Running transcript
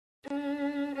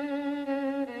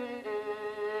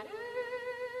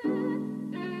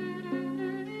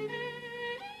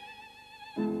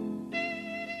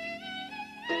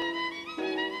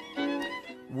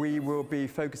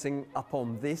focusing up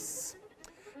on this,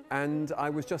 and I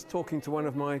was just talking to one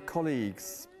of my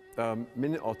colleagues a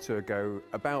minute or two ago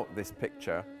about this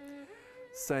picture,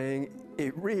 saying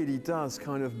it really does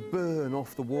kind of burn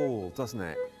off the wall, doesn't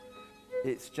it?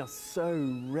 It's just so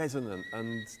resonant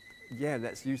and, yeah,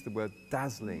 let's use the word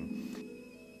dazzling.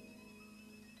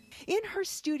 In her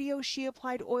studio, she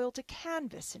applied oil to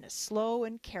canvas in a slow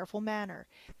and careful manner.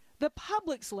 The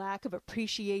public's lack of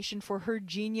appreciation for her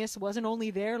genius wasn't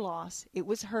only their loss, it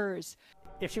was hers.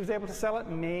 If she was able to sell it,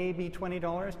 maybe $20,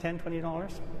 $10,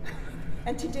 $20.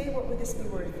 And today, what would this be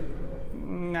worth?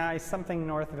 Something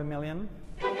north of $1 million.